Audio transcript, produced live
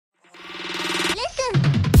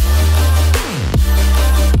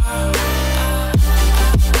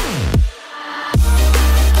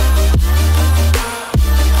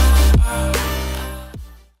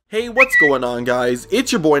what's going on guys?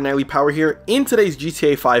 It's your boy NightlyPower here. In today's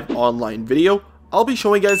GTA 5 online video, I'll be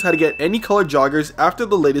showing you guys how to get any color joggers after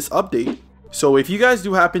the latest update. So if you guys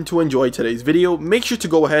do happen to enjoy today's video, make sure to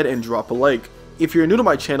go ahead and drop a like. If you're new to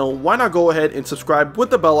my channel, why not go ahead and subscribe with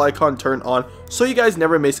the bell icon turned on so you guys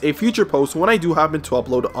never miss a future post when I do happen to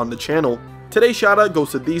upload on the channel. Today's shout out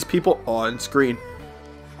goes to these people on screen.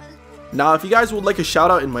 Now if you guys would like a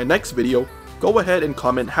shout out in my next video, go ahead and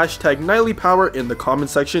comment hashtag NightlyPower in the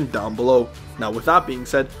comment section down below. Now with that being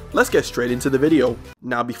said, let's get straight into the video.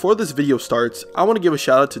 Now before this video starts, I want to give a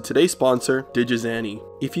shout out to today's sponsor, DigiZani.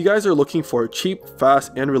 If you guys are looking for a cheap,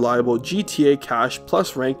 fast, and reliable GTA Cash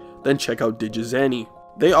Plus rank, then check out DigiZani.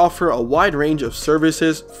 They offer a wide range of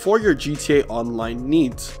services for your GTA Online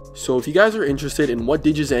needs. So if you guys are interested in what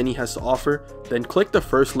DigiZani has to offer, then click the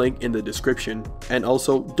first link in the description. And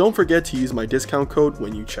also, don't forget to use my discount code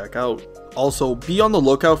when you check out. Also, be on the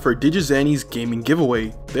lookout for DigiZani's gaming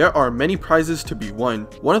giveaway. There are many prizes to be won.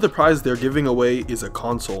 One of the prizes they're giving away is a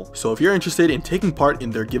console. So if you're interested in taking part in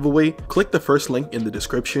their giveaway, click the first link in the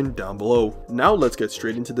description down below. Now let's get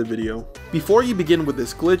straight into the video. Before you begin with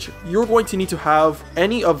this glitch, you're going to need to have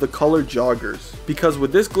any of the color joggers. Because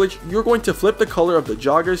with this glitch, you're going to flip the color of the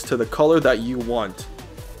joggers to the color that you want.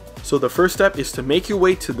 So the first step is to make your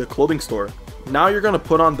way to the clothing store. Now you're going to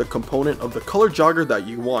put on the component of the color jogger that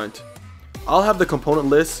you want. I'll have the component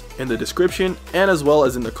list in the description and as well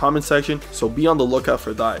as in the comment section, so be on the lookout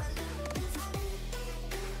for that.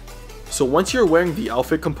 So once you're wearing the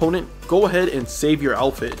outfit component, go ahead and save your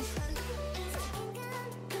outfit.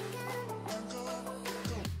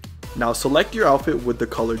 Now select your outfit with the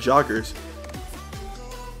color joggers.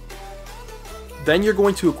 Then you're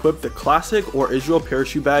going to equip the classic or Israel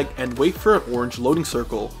parachute bag and wait for an orange loading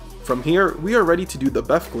circle. From here, we are ready to do the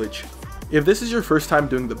BEFF glitch. If this is your first time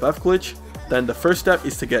doing the BEFF glitch, then the first step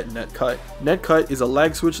is to get net cut. Net cut is a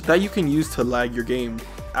lag switch that you can use to lag your game.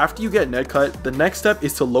 After you get net cut, the next step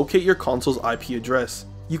is to locate your console's IP address.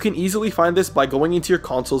 You can easily find this by going into your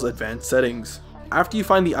console's advanced settings. After you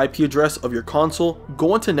find the IP address of your console,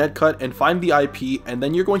 go into net cut and find the IP, and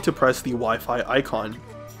then you're going to press the Wi-Fi icon.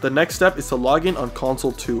 The next step is to log in on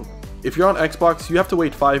console 2. If you're on Xbox, you have to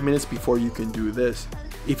wait 5 minutes before you can do this.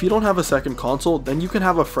 If you don't have a second console, then you can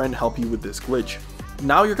have a friend help you with this glitch.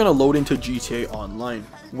 Now you're going to load into GTA Online.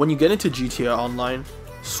 When you get into GTA Online,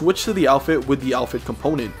 switch to the outfit with the outfit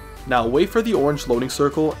component. Now wait for the orange loading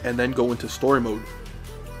circle and then go into story mode.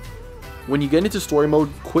 When you get into story mode,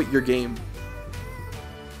 quit your game.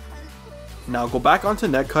 Now go back onto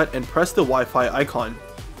netcut and press the Wi-Fi icon.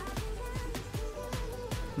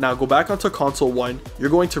 Now go back onto console 1, you're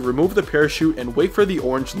going to remove the parachute and wait for the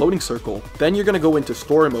orange loading circle. Then you're going to go into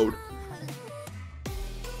story mode.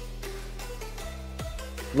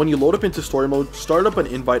 When you load up into story mode, start up an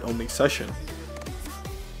invite only session.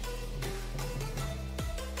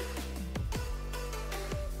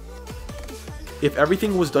 If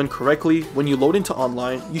everything was done correctly, when you load into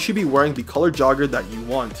online, you should be wearing the color jogger that you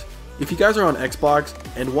want. If you guys are on Xbox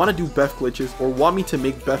and want to do BEFF glitches or want me to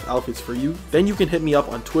make BEFF outfits for you, then you can hit me up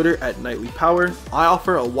on Twitter at NightlyPower. I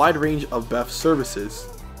offer a wide range of BEFF services.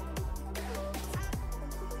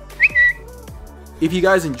 If you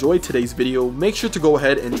guys enjoyed today's video, make sure to go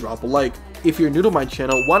ahead and drop a like. If you're new to my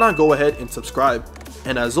channel, why not go ahead and subscribe?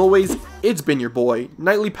 And as always, it's been your boy,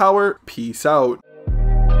 NightlyPower. Peace out.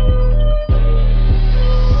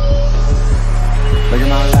 Look at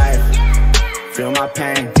my life, feel my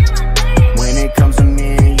pain. When it comes to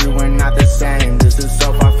me and you, we're not the same. This is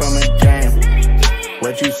so far from a game.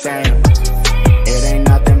 What you saying? It ain't